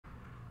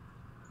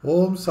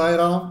Om Sai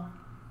Ram.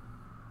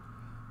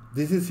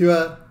 This is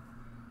your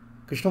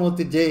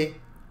Krishnamurti J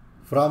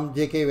from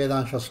JK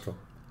Vedanta Shastro.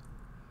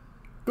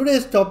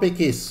 Today's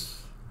topic is,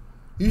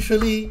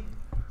 usually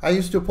I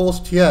used to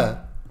post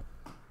here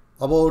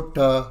about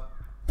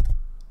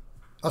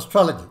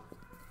astrology.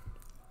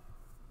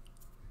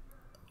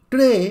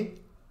 Today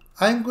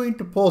I am going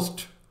to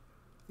post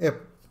a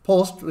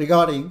post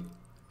regarding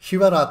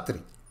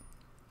Shivaratri.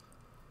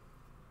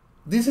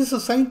 This is a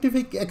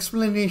scientific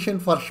explanation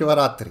for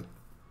Shivaratri.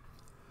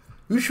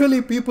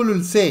 Usually people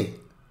will say,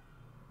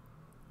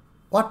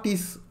 what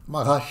is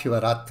Maha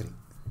Shivaratri?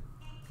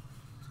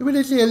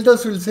 Immediately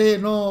elders will say,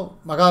 no,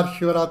 Maha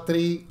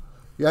Shivaratri,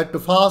 you have to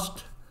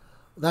fast,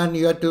 then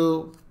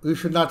you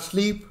should not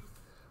sleep,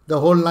 the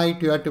whole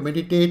night you have to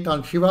meditate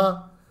on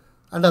Shiva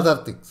and other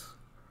things.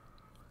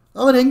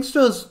 Our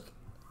youngsters,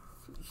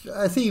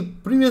 I see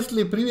previous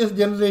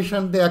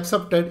generation, they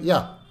accepted,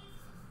 yeah,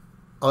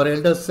 our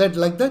elders said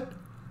like that,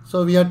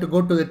 so we have to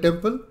go to the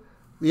temple.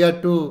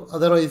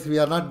 Otherwise we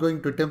are not going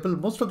to temple.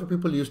 Most of the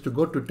people used to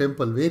go to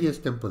temple, various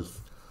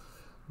temples.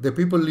 The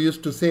people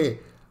used to say,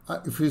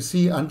 if you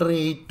see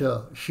 108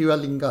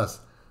 Shivalingam,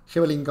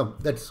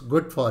 that's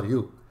good for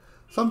you.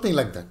 Something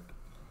like that.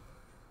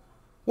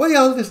 Why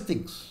all these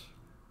things?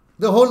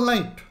 The whole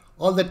night,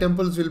 all the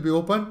temples will be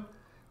open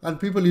and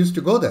people used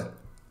to go there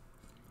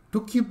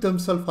to keep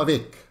themselves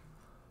awake.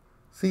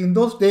 See, in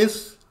those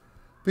days,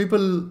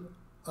 people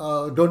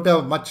don't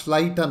have much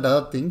light and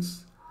other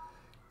things.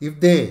 If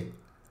they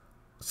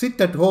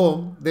sit at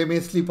home, they may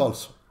sleep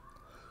also.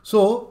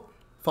 So,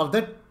 for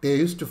that, they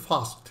used to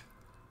fast.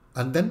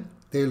 And then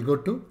they will go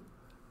to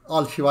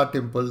all Shiva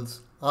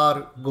temples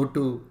or go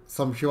to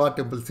some Shiva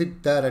temple,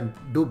 sit there and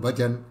do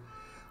bhajan,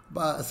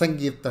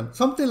 Sankirtan,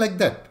 something like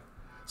that.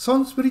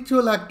 Some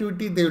spiritual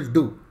activity they will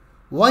do.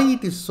 Why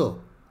it is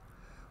so?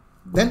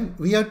 Then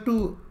we have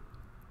to,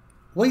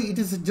 why it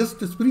is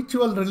just a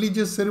spiritual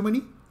religious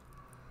ceremony?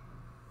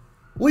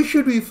 Why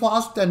should we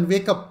fast and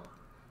wake up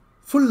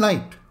full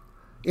night?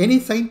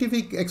 Any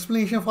scientific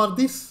explanation for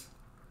this?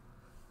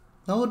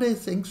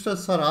 Nowadays,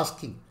 youngsters are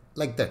asking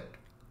like that.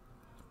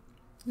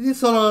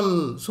 These are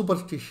all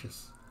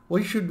superstitious.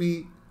 Why should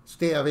we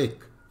stay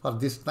awake for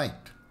this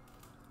night?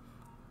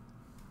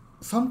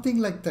 Something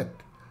like that.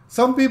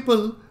 Some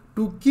people,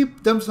 to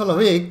keep themselves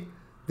awake,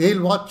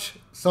 they'll watch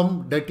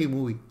some dirty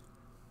movie.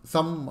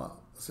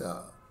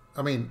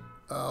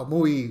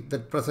 Movie,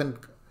 that present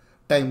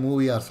time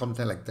movie or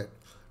something like that.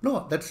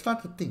 No, that's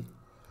not the thing.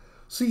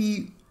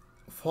 See,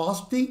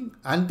 fasting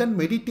and then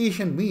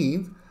meditation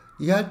means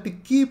you have to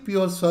keep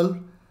yourself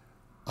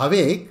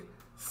awake.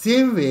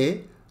 Same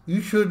way you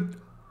should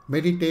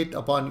meditate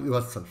upon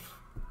yourself.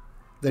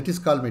 That is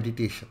called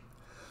meditation.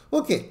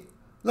 Okay,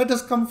 let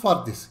us come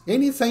for this.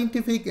 Any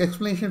scientific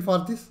explanation for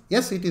this?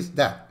 Yes, it is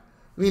that.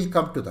 We will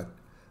come to that.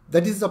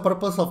 That is the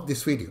purpose of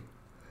this video.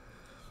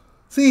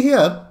 See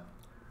here,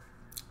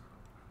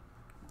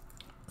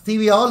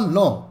 we all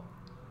know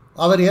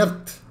our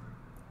earth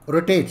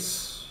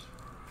rotates.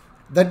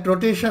 That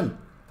rotation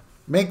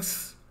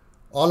makes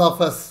all of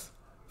us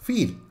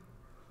feel.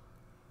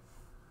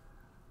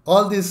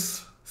 All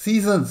these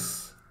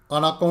seasons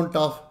on account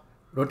of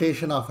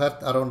rotation of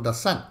earth around the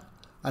sun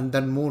and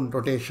then moon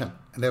rotation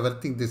and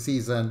everything, the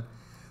season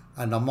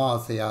and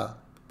Amasya,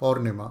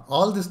 Purnima,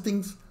 all these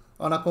things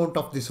on account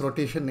of this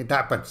rotation, it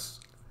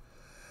happens.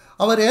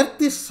 Our earth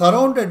is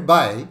surrounded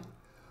by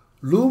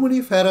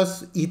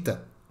luminiferous ether.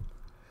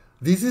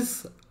 This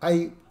is,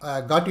 I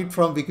got it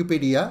from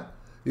Wikipedia.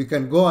 You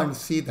can go and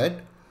see that.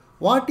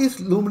 What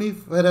is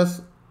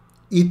luminiferous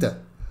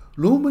ether?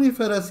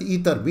 Luminiferous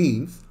ether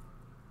means,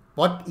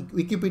 what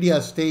Wikipedia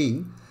is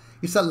saying,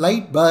 it's a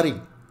light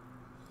bearing,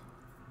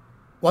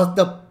 was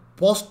the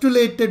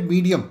postulated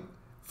medium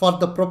for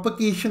the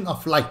propagation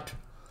of light.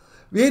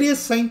 Various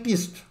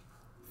scientists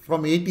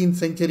from 18th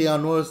century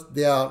onwards,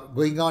 they are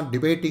going on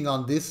debating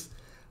on this,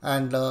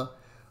 and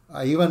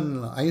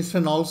even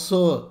Einstein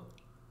also,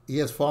 he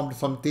has formed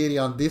some theory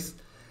on this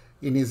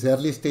in his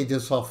early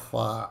stages of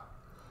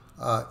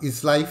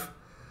his life.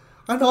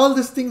 And all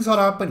these things are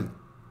happening.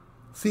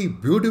 See,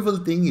 beautiful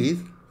thing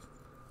is,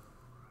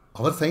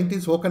 our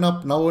scientists woken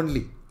up now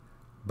only.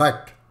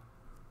 But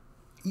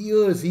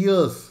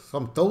years,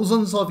 some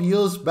thousands of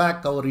years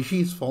back, our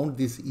rishis found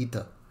this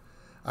ether.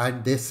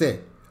 And they say,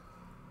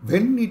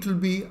 when it will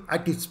be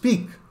at its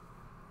peak,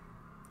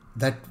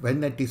 that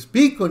when at its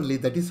peak only,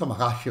 that is a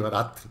Maha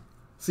Shivaratri.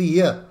 See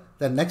here,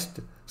 the next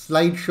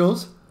slide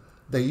shows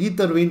the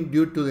ether wind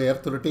due to the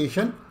earth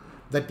rotation.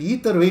 That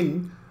ether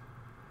wind,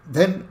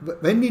 then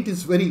when it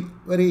is very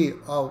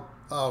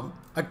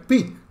at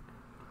peak,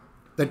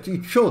 that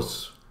it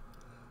shows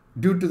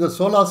due to the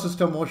solar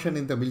system motion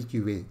in the Milky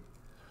Way.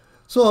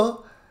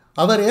 So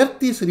our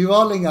earth is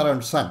revolving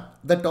around sun.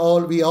 That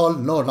we all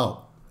know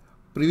now.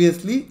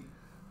 Previously,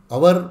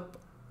 our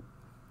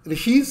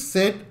rishis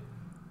said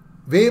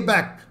way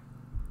back,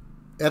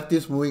 earth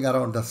is moving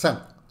around the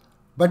sun.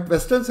 But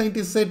Western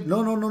scientists said,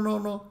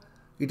 no,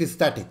 it is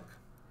static.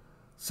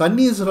 Sun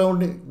is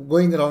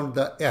going around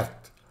the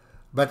earth.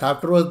 But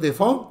afterwards they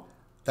found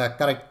the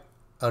correct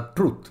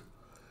truth.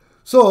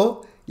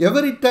 So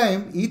every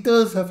time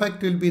ether's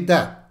effect will be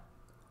there,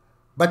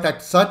 but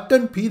at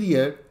certain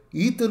period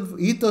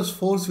ether's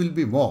force will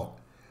be more.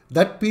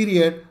 That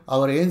period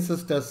our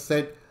ancestors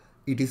said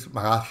it is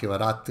Maha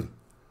Shivaratri.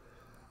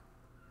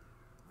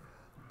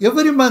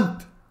 Every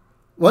month,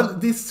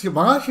 this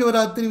Maha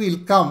Shivaratri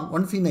will come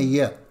once in a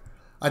year.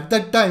 At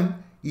that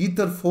time,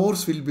 ether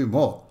force will be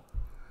more.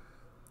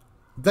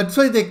 That's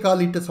why they call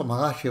it as a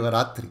Maha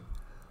Shivaratri.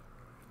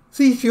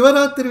 See,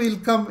 Shivaratri will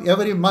come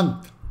every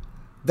month.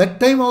 That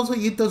time also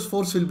ether's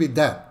force will be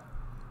there,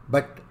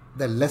 but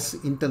the less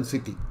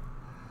intensity.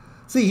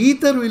 See,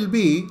 ether will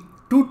be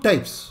two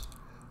types.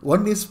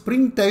 One is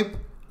spring type,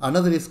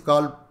 another is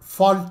called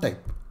fall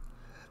type.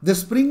 The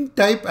spring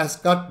type has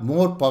got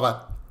more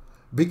power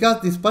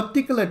because this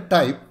particular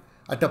type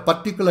at a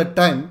particular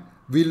time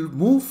will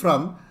move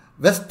from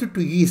west to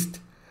east.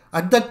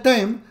 At that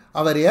time,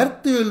 our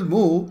earth will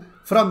move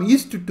from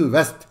east to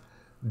west.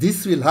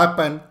 This will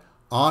happen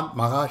on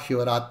Maha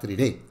Shivaratri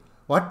day.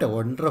 What a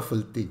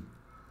wonderful thing.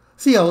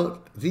 See,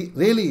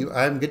 really,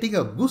 I am getting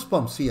a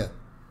goosebumps here.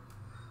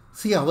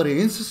 See, our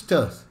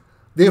ancestors,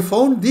 they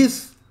found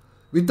this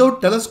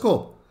without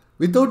telescope,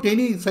 without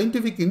any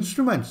scientific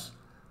instruments.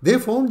 They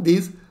found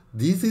this.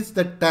 This is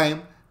the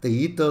time the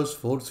ether's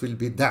force will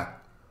be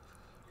there.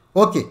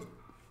 Okay.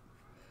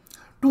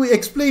 To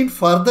explain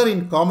further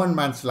in common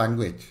man's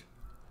language,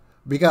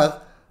 because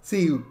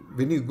see,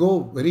 when you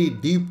go very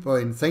deep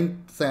in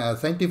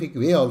scientific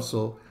way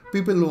also,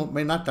 people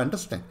may not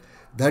understand.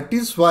 That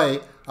is why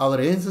our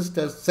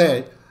ancestors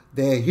said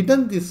they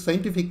hidden this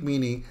scientific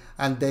meaning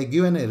and they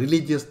given a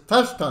religious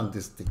thirst on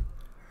this thing.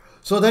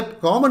 So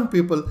that common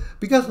people,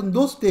 because in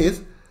those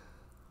days,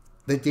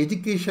 the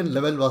education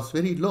level was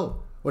very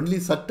low. Only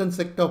certain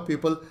sector of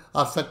people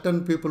or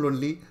certain people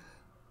only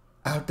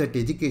have that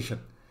education.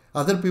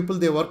 Other people,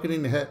 they work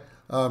in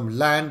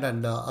land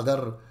and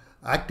other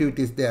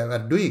activities they were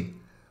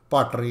doing,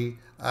 pottery,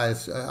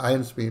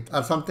 ironsmith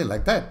or something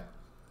like that.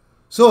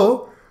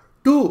 So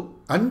to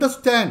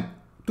understand,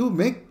 to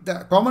make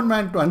the common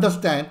man to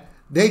understand,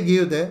 they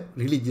give the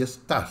religious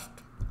thirst.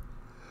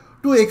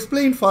 To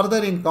explain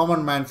further in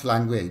common man's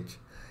language,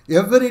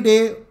 every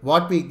day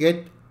what we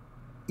get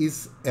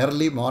is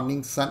early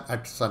morning sun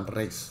at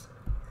sunrise.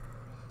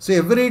 So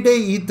every day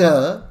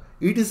ether,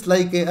 it is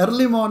like a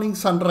early morning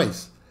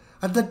sunrise.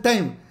 At that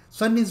time,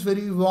 sun is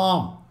very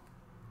warm,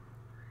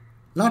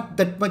 not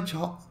that much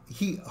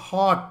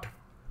hot.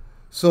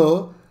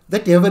 So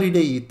that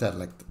everyday ether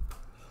like that.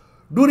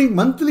 During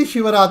monthly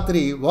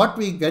Shivaratri, what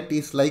we get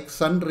is like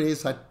sun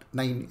rays at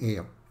 9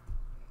 a.m.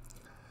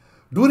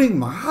 During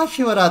Maha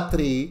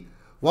Shivaratri,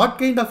 what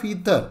kind of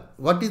ether?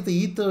 What is the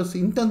ether's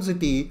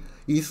intensity?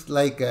 Is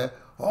like a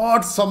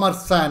hot summer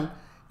sun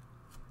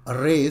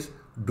rays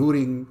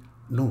during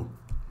noon.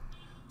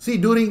 See,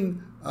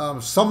 during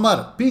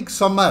summer, peak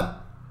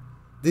summer,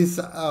 this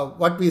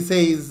what we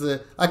say is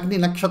Agni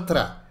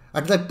Nakshatra.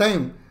 At that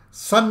time,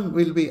 sun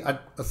will be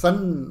at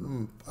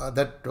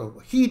that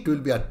heat will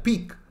be at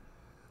peak.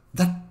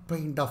 That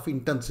kind of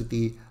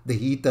intensity the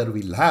ether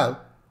will have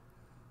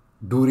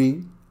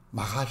during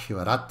Maha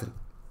Shivaratri.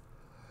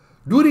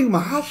 During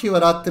Maha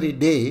Shivaratri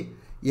day,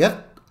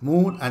 earth,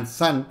 moon and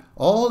sun,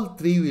 all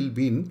three will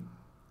be in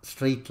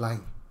straight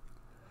line.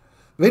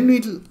 When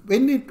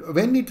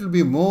it will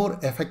be more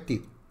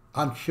effective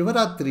on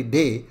Shivaratri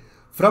day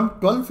from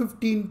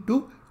 12:15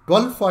 to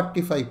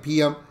 12:45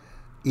 p.m.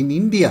 in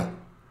India.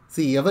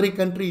 See, every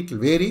country it will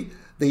vary.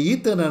 The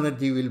ether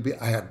energy will be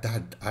at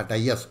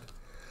highest.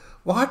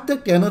 What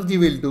that energy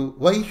will do?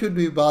 Why should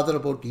we bother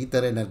about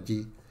ether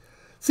energy?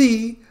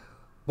 See,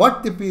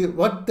 what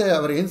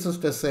our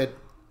ancestors said.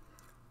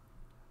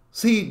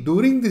 See,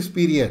 during this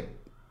period,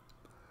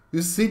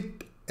 you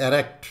sit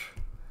erect.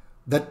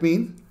 That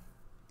means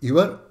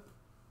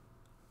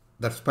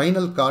that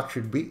spinal cord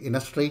should be in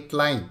a straight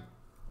line.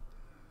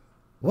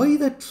 Why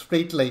that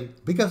straight line?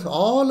 Because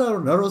all our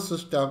nervous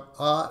system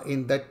are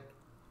in that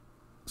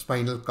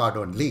spinal cord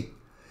only.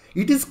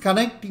 It is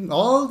connecting,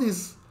 all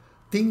these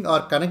things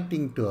are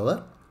connecting to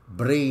our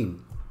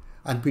brain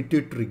and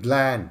pituitary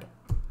gland.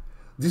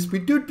 This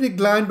pituitary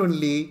gland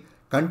only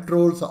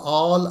controls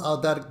all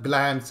other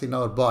glands in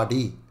our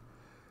body.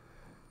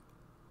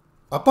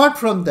 Apart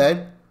from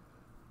that,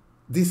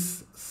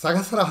 this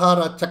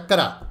Sahasrahara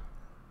chakra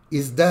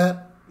is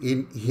there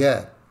in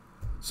here.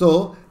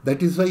 So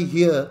that is why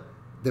here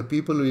the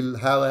people will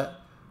have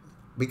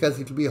because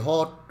it will be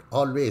hot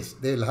always,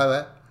 they will have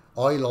a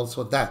oil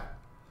also there.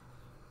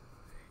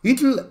 It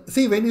will,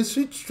 see, when you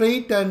sit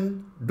straight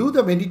and do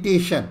the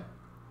meditation,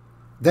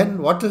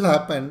 then what will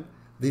happen?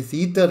 This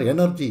ether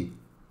energy,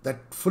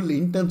 that full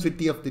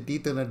intensity of the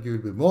ether energy will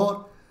be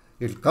more.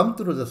 It will come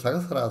through the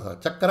Sahasrahara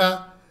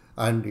chakra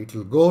and it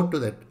will go to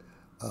that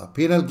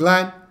pineal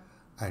gland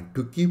and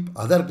to keep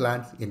other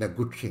glands in a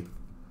good shape.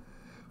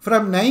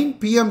 From 9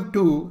 p.m.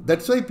 to,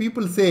 that's why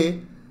people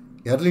say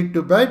early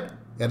to bed,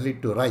 early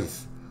to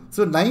rise.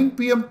 So 9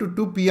 p.m. to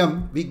 2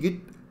 p.m. we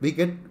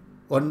get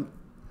one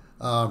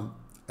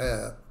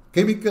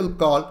chemical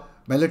called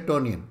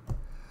melatonin.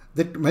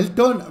 That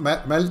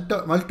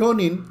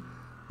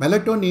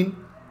melatonin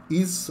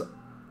is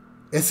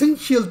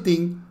essential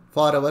thing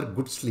for our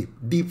good sleep,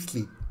 deep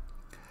sleep.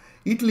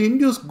 It will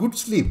induce good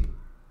sleep,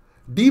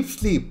 deep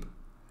sleep.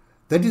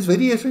 That is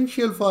very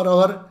essential for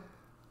our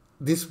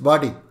this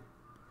body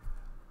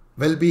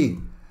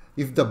well-being.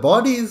 If the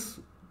body is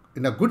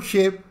in a good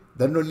shape,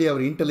 then only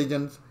our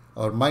intelligence,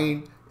 our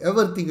mind,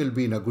 everything will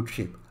be in a good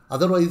shape.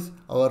 Otherwise,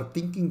 our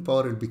thinking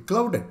power will be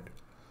clouded.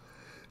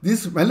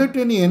 This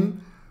melatonin,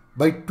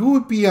 by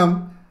 2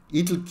 p.m.,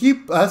 it will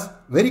keep us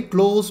very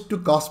close to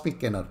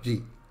cosmic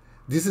energy.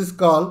 This is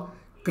called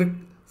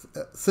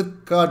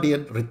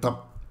circadian rhythm.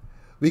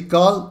 We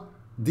call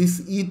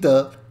this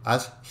ether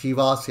as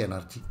Shiva's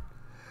energy.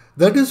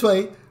 That is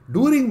why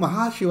during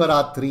Maha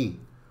Shivaratri,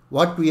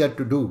 what we have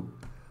to do?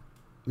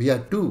 We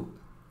have to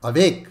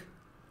awake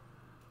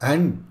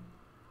and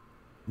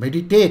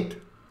meditate,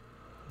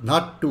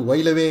 not to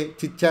while away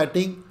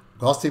chit-chatting,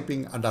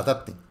 gossiping and other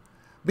things.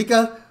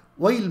 Because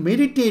while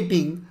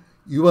meditating,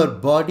 your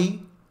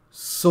body,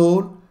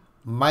 soul,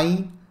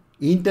 mind,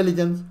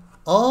 intelligence,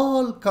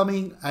 all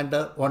coming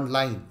under one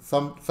line.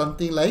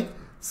 Something like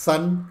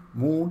sun,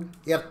 moon,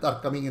 earth are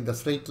coming in the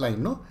straight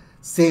line, no?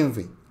 Same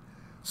way.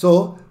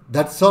 So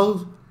that's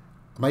how,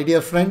 my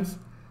dear friends,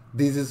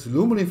 this is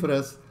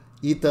luminiferous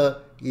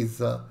ether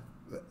is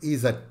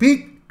at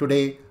peak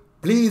today.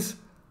 Please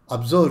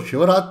observe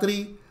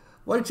Shivaratri.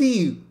 Well,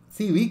 see,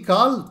 we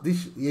call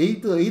this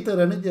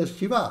ether energy as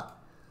Shiva.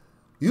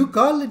 You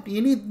call it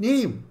any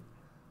name.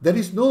 There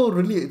is no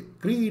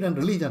creed and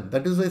religion.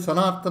 That is why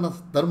Sanatana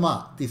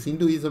Dharma, this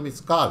Hinduism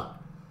is called.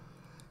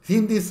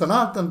 In this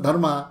Sanatana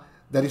Dharma,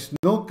 there is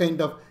no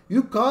kind of,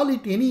 you call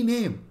it any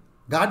name.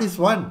 God is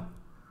one.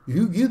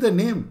 You give the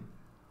name.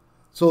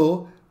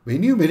 So,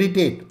 when you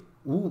meditate,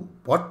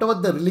 whatever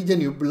the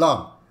religion you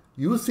belong,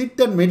 you sit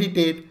and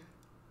meditate,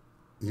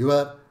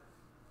 your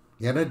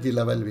energy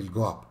level will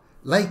go up.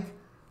 Like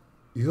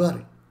you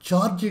are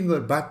charging your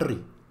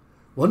battery.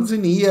 Once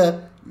in a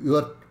year,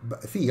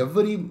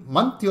 every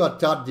month you are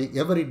charging,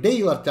 every day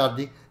you are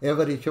charging,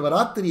 every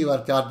Shivaratri you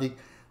are charging,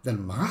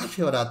 then Maha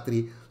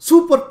Shivaratri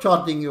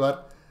supercharging your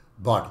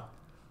body.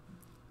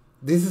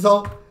 This is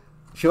how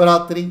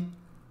Shivaratri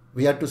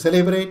we have to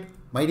celebrate.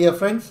 My dear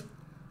friends,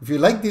 if you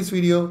like this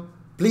video,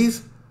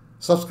 please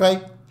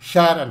subscribe,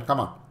 share and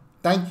comment.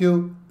 Thank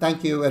you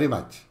very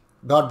much.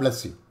 God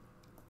bless you.